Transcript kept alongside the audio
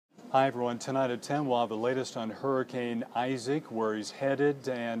Hi everyone, tonight at 10 we'll have the latest on Hurricane Isaac, where he's headed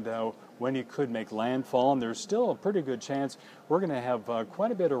and when he could make landfall, and there's still a pretty good chance we're going to have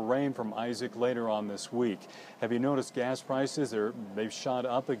quite a bit of rain from Isaac later on this week. Have you noticed gas prices? They've shot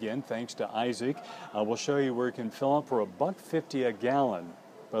up again thanks to Isaac. We'll show you where you can fill up for $1.50 a gallon,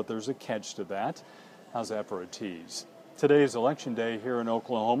 but there's a catch to that. How's that for a tease? Today is Election Day here in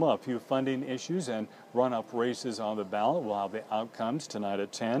Oklahoma. A few funding issues and run-up races on the ballot. We'll have the outcomes tonight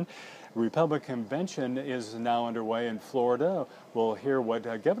at 10. Republican convention is now underway in Florida. We'll hear what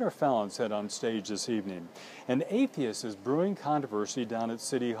Governor Fallon said on stage this evening. An atheist is brewing controversy down at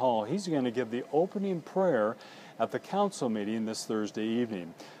City Hall. He's going to give the opening prayer at the council meeting this Thursday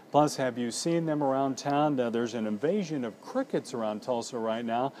evening. Plus, have you seen them around town? There's an invasion of crickets around Tulsa right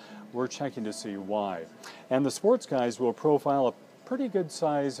now. We're checking to see why. And the sports guys will profile a pretty good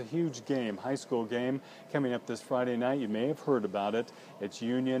size, huge game, high school game, coming up this Friday night. You may have heard about it. It's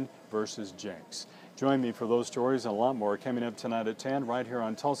Union versus Jenks. Join me for those stories and a lot more coming up tonight at 10 right here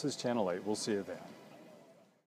on Tulsa's Channel 8. We'll see you then.